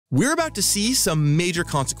We're about to see some major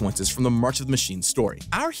consequences from the March of the Machine story.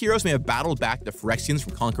 Our heroes may have battled back the Phyrexians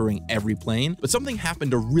from conquering every plane, but something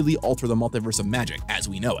happened to really alter the multiverse of Magic as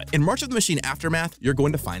we know it. In March of the Machine Aftermath, you're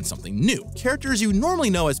going to find something new. Characters you normally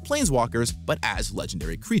know as Planeswalkers, but as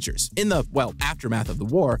legendary creatures. In the, well, aftermath of the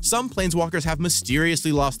war, some Planeswalkers have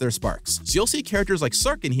mysteriously lost their sparks, so you'll see characters like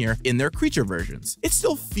Sarkhan here in their creature versions. It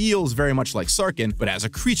still feels very much like Sarkhan, but as a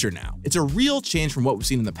creature now. It's a real change from what we've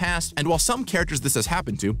seen in the past, and while some characters this has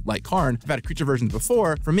happened to, like Karn, have had creature versions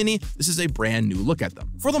before, for many, this is a brand new look at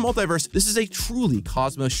them. For the multiverse, this is a truly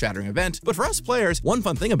cosmos-shattering event, but for us players, one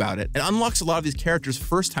fun thing about it unlocks a lot of these characters'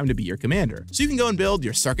 first time to be your commander, so you can go and build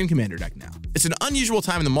your Sarkhan commander deck now. It's an unusual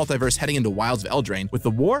time in the multiverse heading into Wilds of Eldraine, with the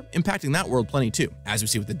war impacting that world plenty too, as we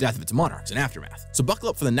see with the death of its monarchs in Aftermath. So buckle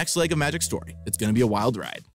up for the next leg of Magic's story. It's gonna be a wild ride.